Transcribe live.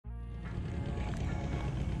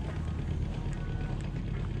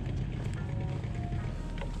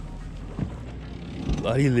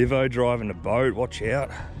Bloody Livo driving the boat, watch out.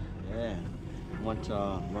 Yeah, might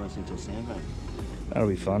run us into a sandbank. That'll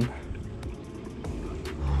be fun.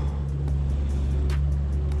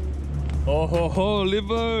 Oh ho ho,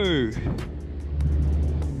 Livo!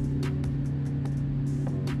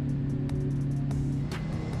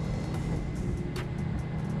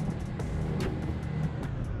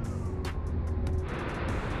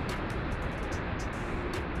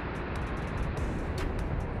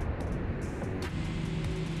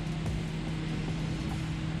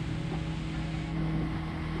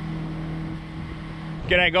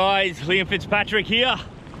 G'day guys, Liam Fitzpatrick here.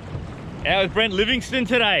 Out with Brent Livingston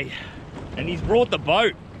today, and he's brought the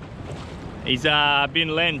boat. He's been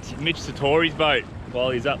lent Mitch Satori's boat while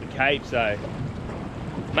he's up the Cape, so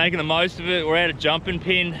making the most of it. We're out of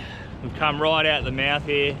Jumpinpin. We've come right out the mouth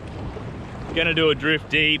here. Gonna do a drift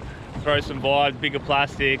deep, throw some vibes, bigger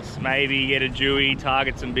plastics, maybe get a dewy,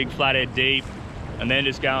 target some big flathead deep, and then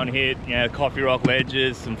just go and hit, you know, coffee rock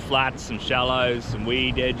ledges, some flats, some shallows, some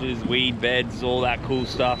weed edges, weed beds, all that cool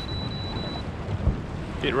stuff.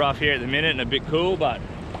 Bit rough here at the minute and a bit cool, but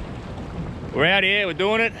we're out here, we're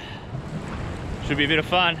doing it. Should be a bit of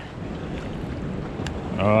fun.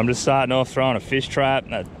 I'm just starting off throwing a fish trap,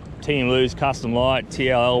 that Team Lou's Custom Light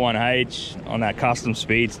TLL1H on that custom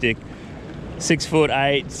speed stick.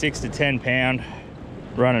 6'8", 6 to 10 pound,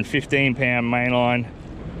 running 15 pound mainline.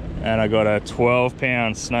 And I got a 12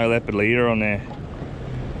 pound snow leopard leader on there.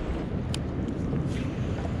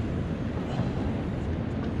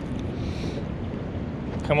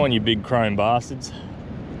 Come on, you big chrome bastards.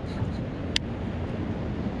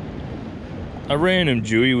 A random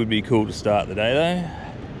dewy would be cool to start the day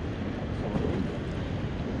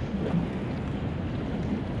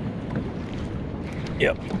though.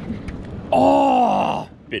 Yep. Oh,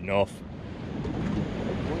 bitten off.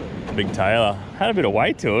 Big tailor. Had a bit of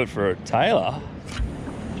weight to it for a tailor.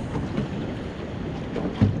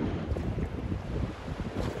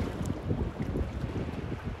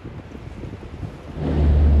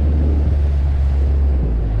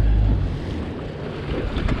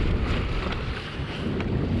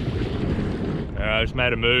 I just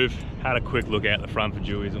made a move, had a quick look out the front for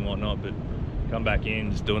dewies and whatnot, but come back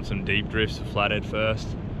in, just doing some deep drifts for flathead first,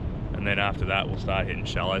 and then after that we'll start hitting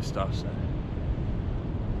shallow stuff. So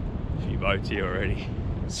boats here already.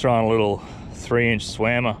 Just throwing a little 3-inch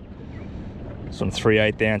swammer, some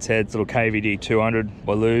 3/8 ounce heads, little KVD 200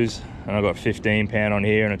 by Lou's, and I've got 15 pound on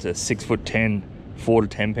here, and it's a 6'10", 4 to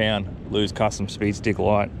 10 pound Lou's custom speed stick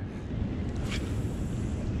light.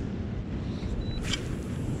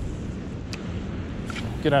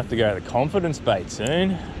 Gonna have to go to the confidence bait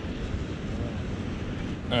soon.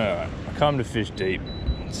 All right, I come to fish deep.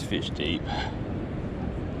 Let's fish deep.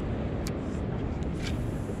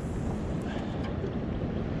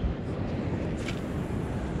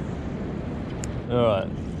 Alright,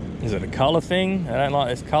 is it a colour thing? I don't like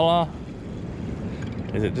this colour.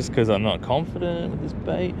 Is it just because I'm not confident with this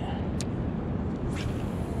bait?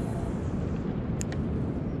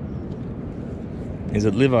 Is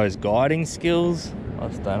it Livo's guiding skills? I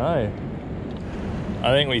just don't know.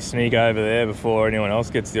 I think we sneak over there before anyone else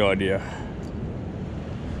gets the idea.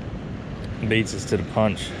 Beats us to the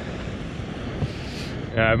punch.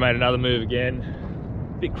 I've made another move again.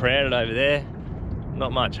 Bit crowded over there.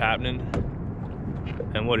 Not much happening.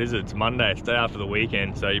 And what is it? It's Monday, it's day after the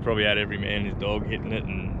weekend, so you probably had every man and his dog hitting it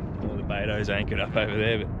and all the betos anchored up over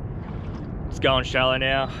there, but it's going shallow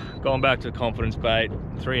now. Going back to a confidence bait,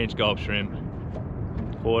 3-inch gulp shrimp,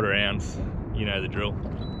 1/4 ounce, you know the drill.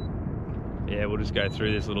 Yeah, we'll just go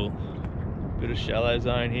through this little bit of shallow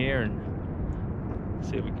zone here and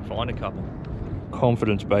see if we can find a couple.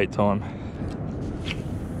 Confidence bait time.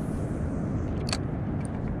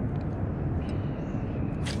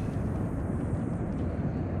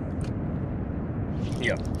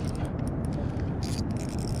 Yep.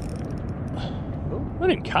 Let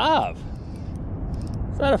him carve.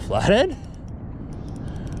 Is that a flathead?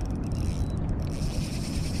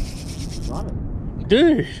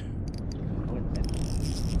 Dude.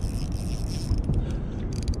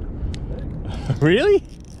 Really?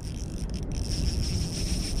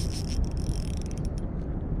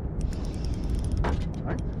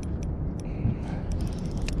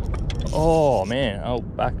 Oh man, I'll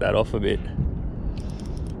back that off a bit.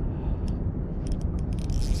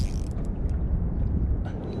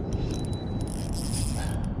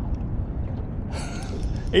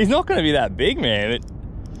 He's not going to be that big, man.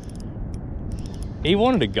 He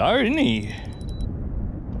wanted to go, didn't he?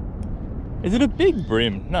 Is it a big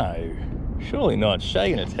brim? No, surely not. It's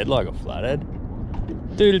shaking its head like a flathead.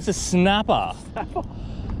 Dude, it's a snapper.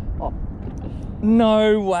 Oh.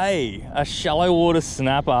 No way. A shallow water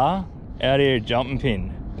snapper out here at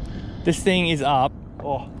Jumpinpin. This thing is up.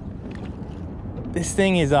 Oh. This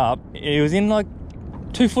thing is up. It was in like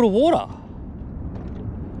 2 foot of water.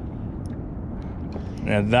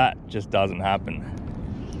 Now that just doesn't happen.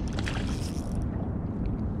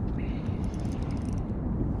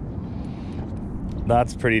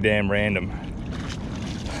 That's pretty damn random.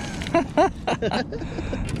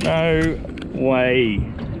 No way.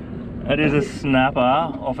 That is a snapper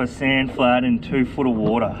off a sand flat in 2 foot of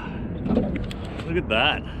water. Look at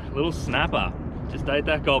that. Little snapper. Just ate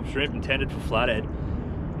that gulp shrimp intended for flathead.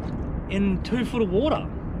 In 2 foot of water.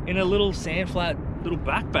 In a little sand flat little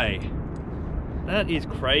back bay. That is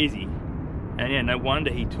crazy. And yeah, no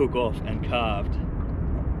wonder he took off and carved.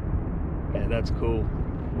 Yeah, that's cool.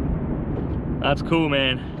 That's cool,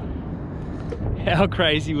 man. How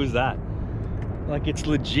crazy was that? Like, it's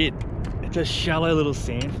legit. It's a shallow little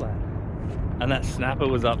sand flat. And that snapper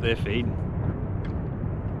was up there feeding.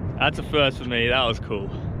 That's a first for me. That was cool.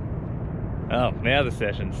 Oh, now the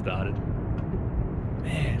session started.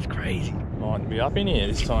 Man, it's crazy. Might be up in here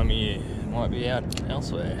this time of year. Might be out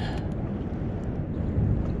elsewhere.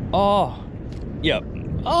 Oh, yep.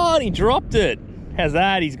 Oh, and he dropped it. How's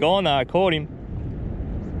that? He's gone though. I caught him.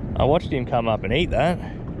 I watched him come up and eat that.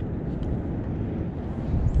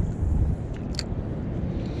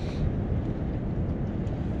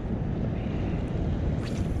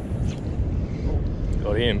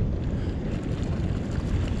 Got him.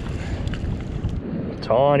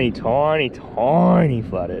 Tiny, tiny, tiny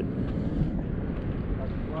flathead.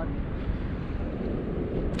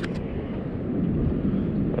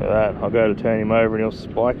 Look at that. I'll go to turn him over and he'll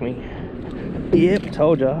spike me. Yep,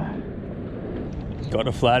 told ya. Got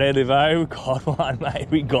a flathead, Livo. We got one, mate.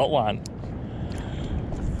 We got one.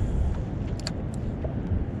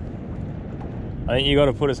 I think you got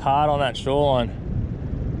to put us hard on that shoreline.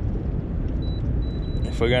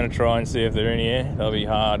 If we're going to try and see if they're in here, they'll be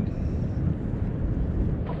hard.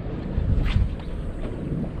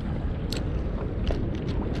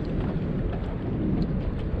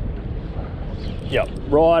 Yep,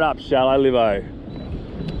 right up shallow, Livo.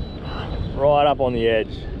 Right up on the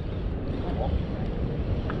edge.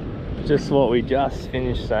 Just what we just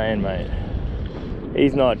finished saying, mate.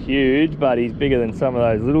 He's not huge, but he's bigger than some of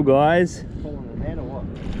those little guys.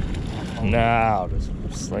 Nah, I'll just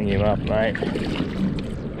sling him up, mate.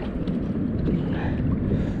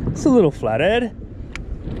 It's a little flathead.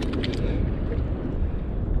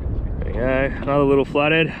 There we go, another little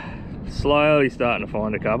flathead. Slowly starting to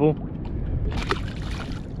find a couple.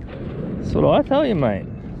 That's what I tell you, mate.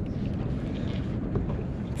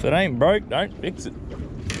 If it ain't broke, don't fix it.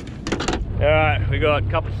 All right, we got a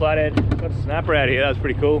couple flathead. Got a snapper out here, that was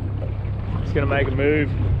pretty cool. Just gonna make a move,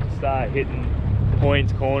 start hitting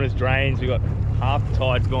points, corners, drains. We got half the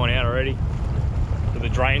tides going out already. So the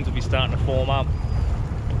drains will be starting to form up.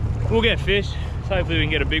 We'll get fish, so hopefully we can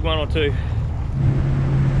get a big one or two.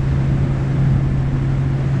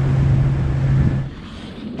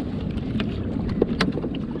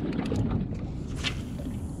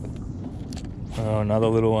 Oh, another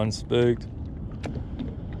little one spooked.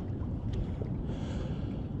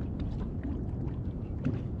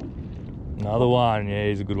 Another one, yeah,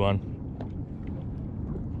 he's a good one.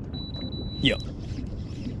 Yep.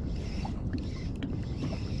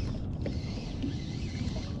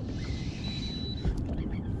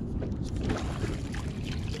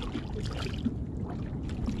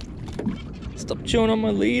 Stop chewing on my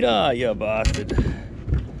leader, you bastard.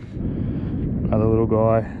 Another little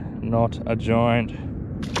guy, not a giant.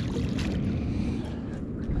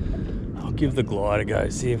 I'll give the glide a go,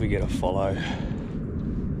 see if we get a follow.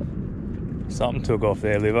 Something took off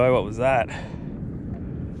there, Livo. What was that?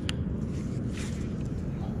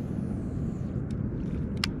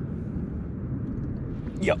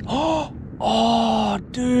 Yep. Oh,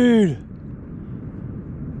 dude.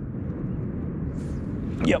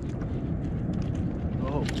 Yep.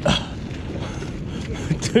 Oh.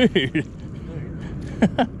 Dude.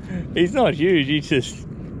 He's not huge. He's just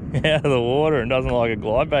out of the water and doesn't like a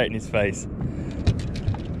glide bait in his face.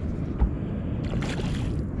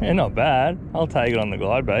 Yeah, not bad. I'll take it on the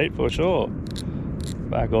glide bait for sure.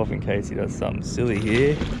 Back off in case he does something silly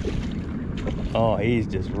here. Oh, he's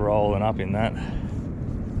just rolling up in that.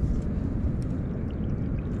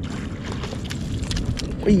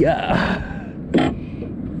 Yeah.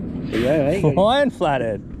 Flying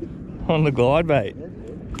flathead on the glide bait.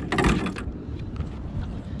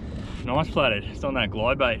 Nice flathead. It's on that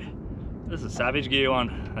glide bait. This is a Savage Gear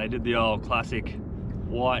one. They did the old classic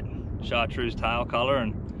white chartreuse tail colour,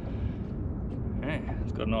 and yeah,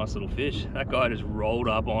 it's got a nice little fish. That guy just rolled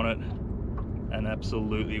up on it and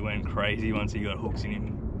absolutely went crazy once he got hooks in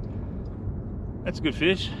him. That's a good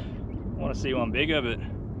fish. I want to see one bigger, but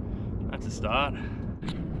that's a start.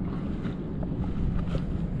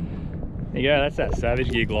 There you go, that's that Savage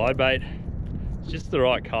Gear glide bait. It's just the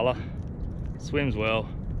right colour. Swims well.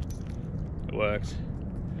 It works.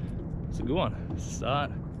 It's a good one. It's a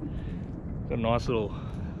start. Got a nice little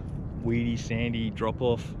weedy, sandy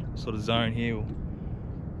drop-off sort of zone here. We'll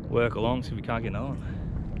work along, see if we can't get another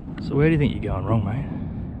one. So where do you think you're going wrong, mate?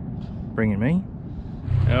 Bringing me?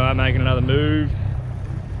 Alright, making another move.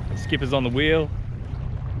 Skipper's on the wheel.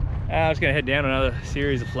 I'm just going to head down another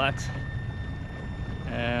series of flats.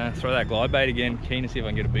 Throw that glide bait again. Keen to see if I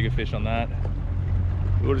can get a bigger fish on that.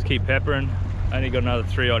 We'll just keep peppering. Only got another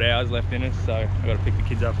 3 odd hours left in us, so I've got to pick the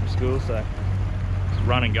kids up from school, so just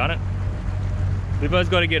run and gun it. Livo's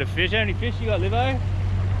got to get a fish. How many fish you got, Livo?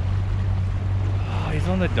 Oh, he's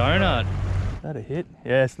on the donut. Is that a hit?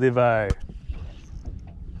 Yes, Livo.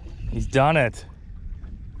 He's done it.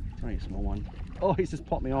 It's only a small one. Oh, he's just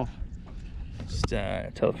popped me off. Just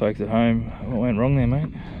tell the folks at home what went wrong there,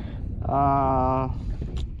 mate.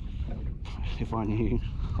 If I knew,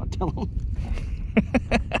 I'd tell them.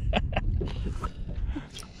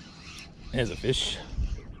 There's a fish.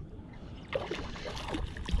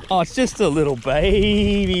 Oh, it's just a little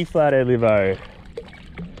baby flathead, Livo.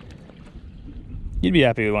 You'd be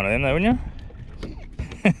happy with one of them though, wouldn't you?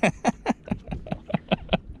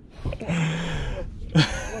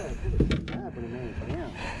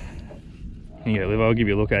 Yeah, Livo, I'll give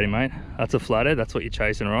you a look at him, mate. That's a flathead, that's what you're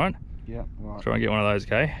chasing, right? Yeah, right. Try and get one of those,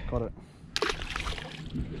 okay? Got it.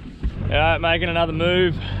 Alright, making another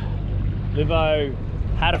move. Livo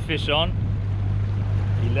had a fish on.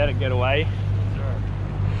 He let it get away.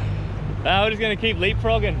 We're just going to keep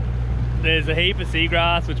leapfrogging. There's a heap of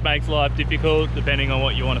seagrass, which makes life difficult depending on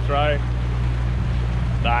what you want to throw.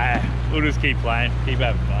 Nah, we'll just keep playing, keep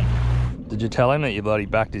having fun. Did you tell him that you bloody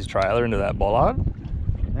backed his trailer into that bollard?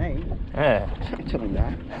 Me? Yeah. Don't tell him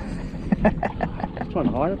that. I'm trying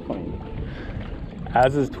to hide it from him.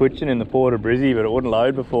 Az is twitching in the port of Brizzy, but it wouldn't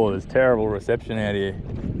load before. There's terrible reception out here.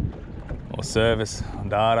 Or service,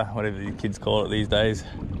 data, whatever the kids call it these days.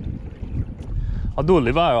 I'll do a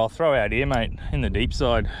Livo, I'll throw out here, mate, in the deep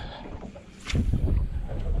side.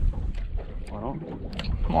 Why not?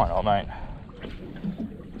 Why not, mate?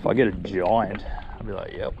 If I get a giant, I'll be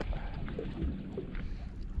like, yep.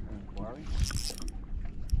 Worry.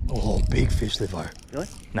 Oh, big fish, Livo. Really?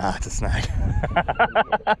 Nah, it's a snake.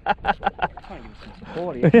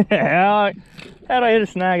 How'd I hit a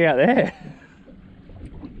snag out there?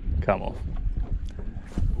 Come off.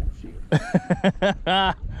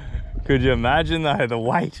 Oh, could you imagine though, the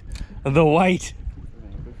weight? The weight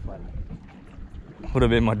would have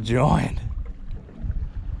been my giant.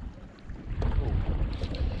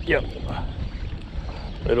 Yep.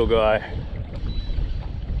 Little guy.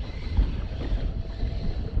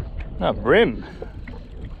 No, brim.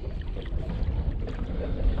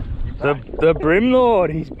 The brim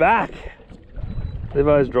lord, he's back.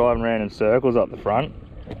 Livo's driving around in circles up the front.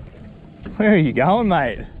 Where are you going,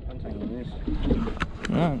 mate? I'm taking this.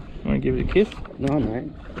 No, want to give it a kiss? No,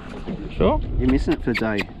 mate. Sure? You're missing it for a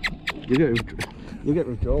day. You get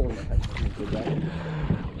withdrawal for a day.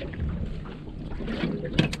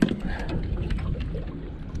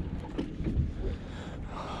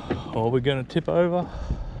 Oh, we're going to tip over.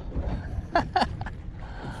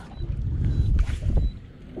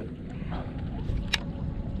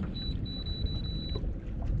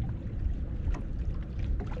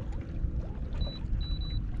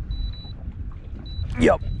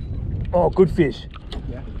 Yep. Oh, good fish.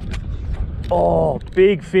 Yeah. Oh,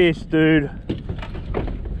 big fish, dude.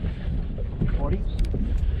 40?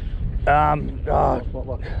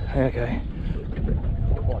 What? Okay.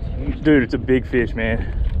 Oh, it's huge. Dude, it's a big fish,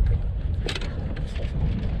 man.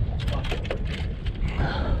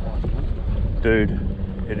 Dude,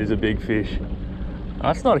 it is a big fish.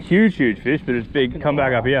 That's not a huge fish, but it's big. Come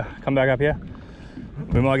back up here. Come back up here.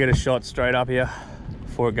 We might get a shot straight up here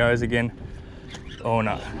before it goes again. Oh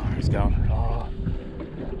no, he's going. Oh.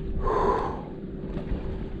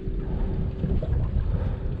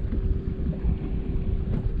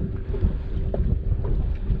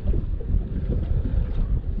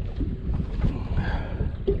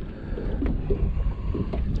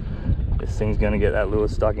 This thing's gonna get that lure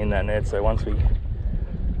stuck in that net, so once we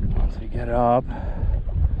get it up,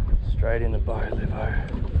 straight in the boat, Livo.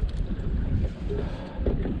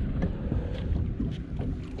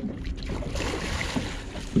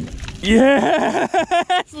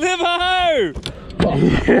 Yes, Livo!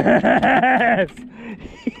 Yes!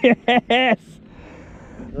 Yes!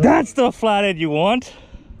 That's the flathead you want.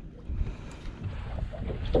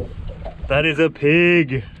 That is a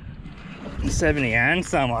pig. 70 and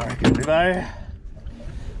some, I reckon, Livo.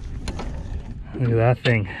 Look at that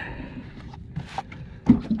thing.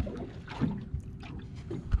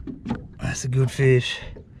 That's a good fish.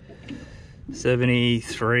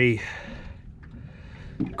 73.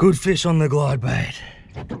 Good fish on the glide bait.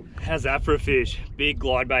 How's that for a fish? Big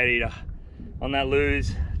glide bait eater. On that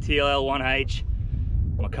Lose TLL 1H,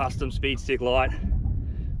 my custom speed stick light.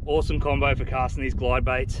 Awesome combo for casting these glide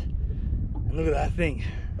baits. And look at that thing.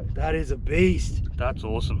 That is a beast. That's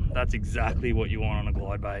awesome. That's exactly what you want on a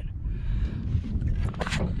glide bait.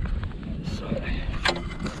 So,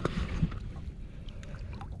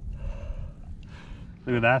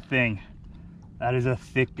 look at that thing. That is a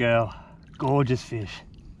thick girl. Gorgeous fish.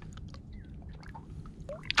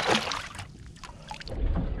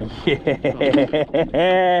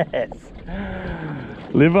 Yes!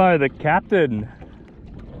 Livo, the captain.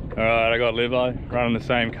 Alright, I got Livo running the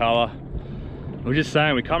same colour. We're just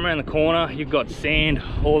saying, we come around the corner, you've got sand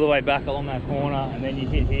all the way back along that corner, and then you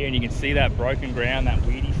hit here and you can see that broken ground, that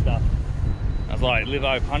weedy stuff. I was like,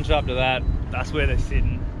 Livo, punch up to that. That's where they're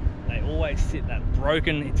sitting. They always sit that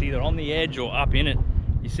broken, it's either on the edge or up in it.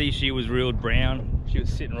 You see she was reeled brown. She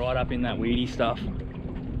was sitting right up in that weedy stuff,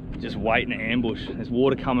 just waiting to ambush. There's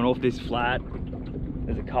water coming off this flat.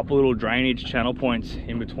 There's a couple little drainage channel points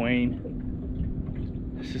in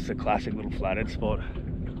between. It's just a classic little flathead spot.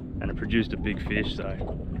 And it produced a big fish, so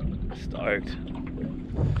stoked.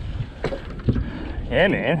 Yeah,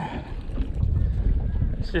 man.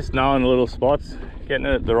 It's just knowing the little spots, getting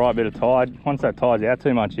it at the right bit of tide. Once that tide's out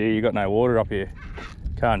too much here, you got no water up here.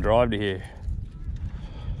 Can't drive to here.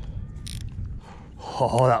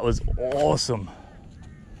 Oh, that was awesome.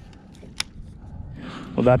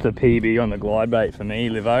 Well, that's a PB on the glide bait for me,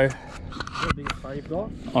 Livo. What's the biggest bait you've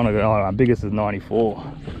got? My biggest is 94.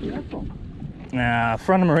 Where's that from?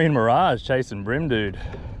 Front of Marine Mirage, chasing brim, dude.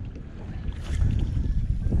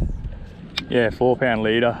 Yeah, 4-pound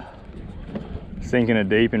leader. Sinking it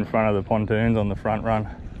deep in front of the pontoons on the front run.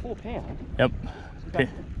 4 pounds? Yep. You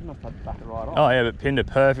must have to back it right off. Oh yeah, but pinned it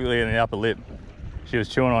perfectly in the upper lip. She was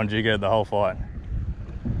chewing on jigger the whole fight.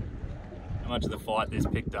 How much of the fight this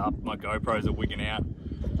picked up, my GoPros are wigging out.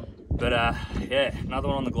 But yeah, another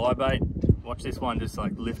one on the glide bait. Watch this one just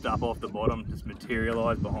like lift up off the bottom, just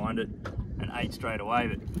materialise behind it and ate straight away.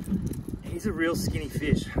 But he's a real skinny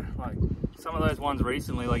fish. Like some of those ones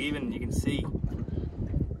recently, like even you can see,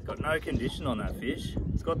 it's got no condition on that fish.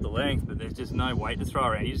 It's got the length, but there's just no weight to throw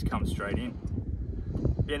around. He just comes straight in.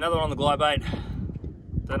 Yeah, another one on the glide bait.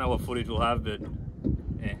 Don't know what footage we'll have, but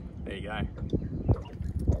yeah, there you go.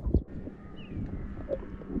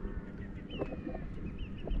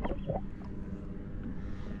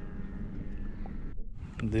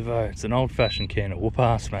 Livo, it's an old-fashioned can of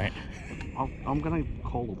whoop-ass, mate. I'm gonna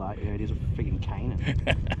call that, yeah, it is a freaking caning.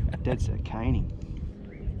 Dead set caning.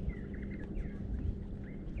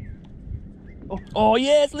 Oh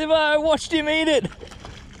yes, Livo, I watched him eat it.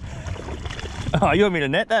 Oh, you want me to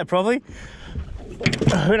net that, probably?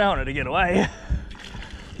 We don't want it to get away.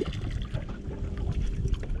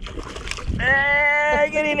 Hey,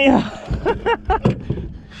 get in here.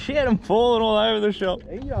 Shit, I'm falling all over the shop.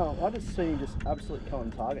 I just see him just absolutely come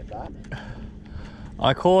and target that.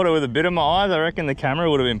 I caught it with a bit of my eyes. I reckon the camera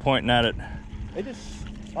would have been pointing at it.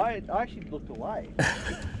 I actually looked away.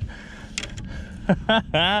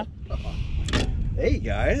 There you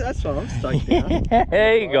go, that's what I'm stoked down.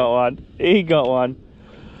 He got one. He got one.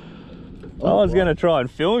 I was going to try and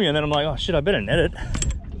film you, and then I'm like, oh shit, I better net it.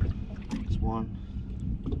 It's one.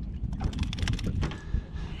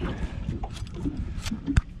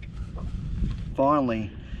 Finally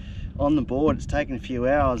on the board. It's taken a few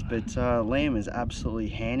hours, but Liam is absolutely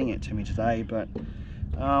handing it to me today. But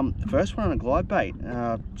the first one on a glide bait,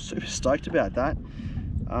 super stoked about that.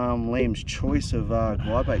 Liam's choice of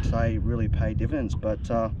glide bait today really paid dividends, but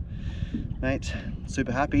mate,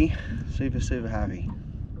 super happy, super happy.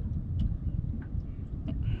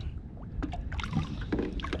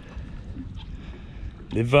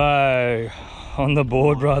 Livo on the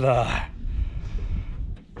board, brother.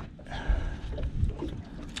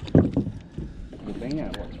 We've been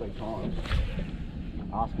out, what, 3 times?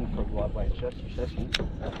 Asking for a glide bait session.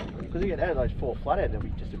 Because you get out of those 4 flathead, there'll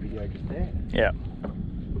be just a video just there. Yeah.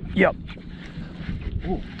 Yep.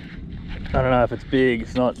 Ooh. I don't know if it's big,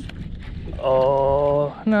 it's not.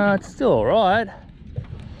 Oh, no, it's still all right.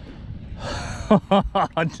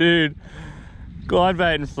 Dude, glide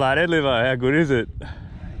bait and flathead, Livo, how good is it?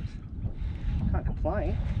 Can't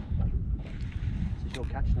complain. Since you're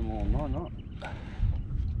catching them all, no, not.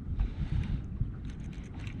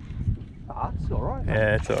 Ah, it's all right.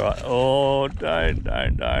 Yeah, it's all right. Oh, don't.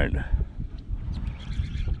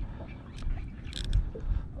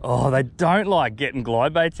 Oh, they don't like getting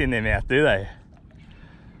glide baits in their mouth, do they?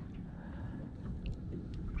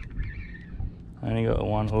 I only got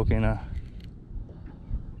one hook in her.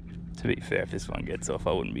 To be fair, if this one gets off,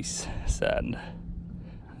 I wouldn't be saddened.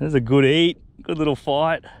 There's a good eat, good little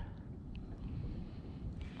fight.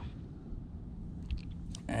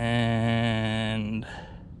 And...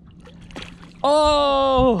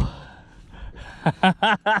 oh!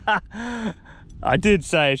 I did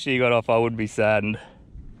say if she got off, I would be saddened.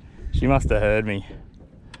 She must have heard me.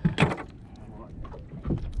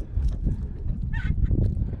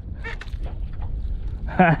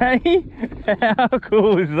 Hey, how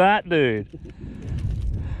cool is that, dude?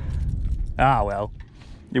 Ah, well,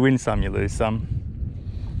 you win some, you lose some.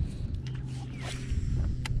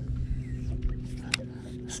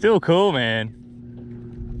 Still cool,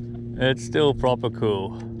 man. It's still proper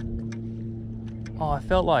cool. Oh, I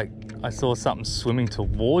felt like I saw something swimming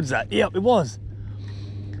towards that. Yep, it was.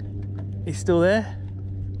 He's still there.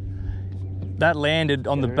 That landed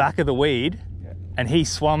on the back of the weed, and he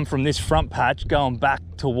swam from this front patch going back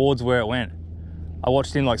towards where it went. I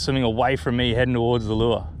watched him like swimming away from me, heading towards the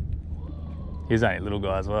lure. He's only a little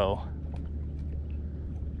guy as well.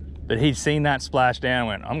 But he'd seen that splash down and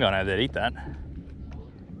went, I'm going over there to eat that.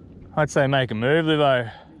 I'd say make a move,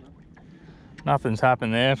 Livo. Nothing's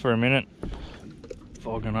happened there for a minute.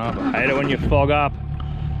 Fogging up. I hate it when you fog up.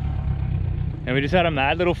 And we just had a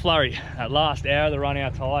mad little flurry. That last hour of the run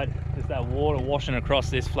out tide, just that water washing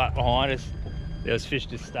across this flat behind us. There was fish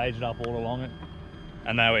just staged up all along it.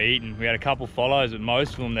 And they were eating. We had a couple follows, but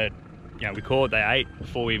most of them that, you know, we caught, they ate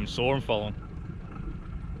before we even saw them following.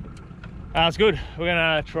 That's good. We're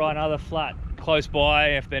gonna try another flat close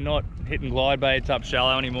by. If they're not hitting glide baits up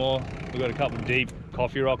shallow anymore, we've got a couple of deep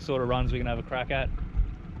coffee rock sort of runs we can have a crack at.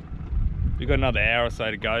 We've got another hour or so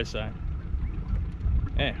to go, so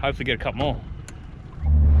yeah, hopefully get a couple more.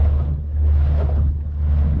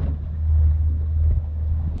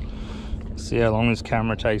 See how long this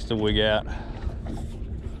camera takes to wig out.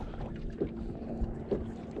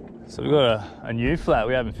 So we've got a new flat.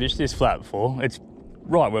 We haven't fished this flat before. It's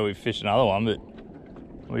right where we've fished another one, but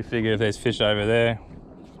we figure if there's fish over there,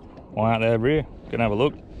 why aren't they over here? Gonna have a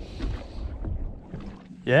look.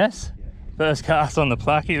 Yes? First cast on the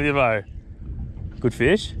plucky, Livo. Good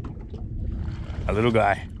fish. A little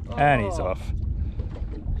guy. Oh. And he's off.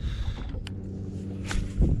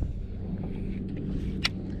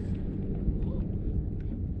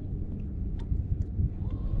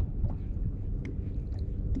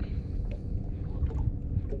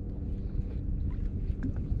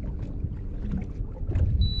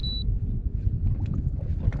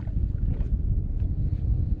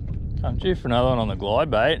 I'm due for another one on the glide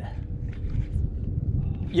bait.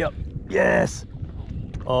 Yep, yes.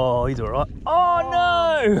 Oh, he's all right. Oh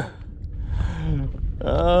no!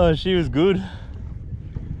 Oh, she was good.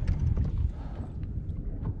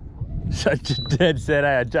 Such a dead set,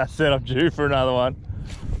 eh? I just said I'm due for another one.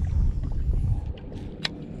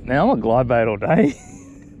 Now I'm on glide bait all day.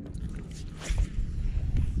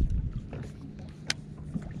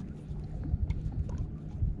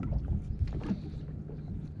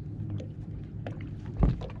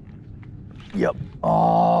 Yep.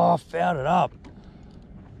 Oh, fouled it up.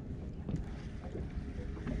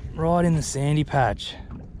 Right in the sandy patch.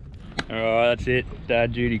 Alright, that's it.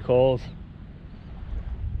 Dad duty calls.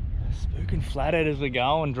 Spooking flathead as we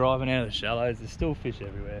go and driving out of the shallows. There's still fish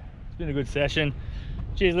everywhere. It's been a good session.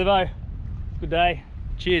 Cheers, Livo. Good day.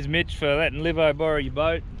 Cheers, Mitch, for letting Livo borrow your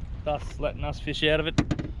boat, thus letting us fish out of it.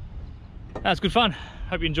 That's good fun.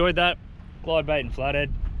 Hope you enjoyed that. Glide bait and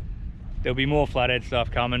flathead. There'll be more flathead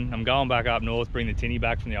stuff coming. I'm going back up north, bring the tinny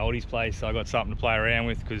back from the oldies place, so I got something to play around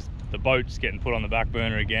with because the boat's getting put on the back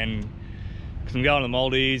burner again. Because I'm going to the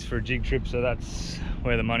Maldives for a jig trip, so that's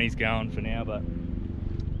where the money's going for now. But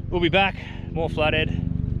we'll be back, more flathead.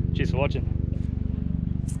 Cheers for watching.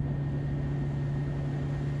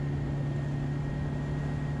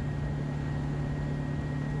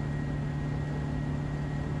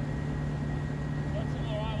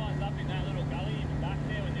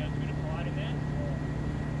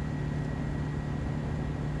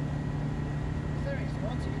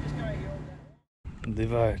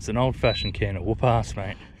 Livo, it's an old-fashioned can of whoop-ass,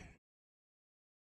 mate.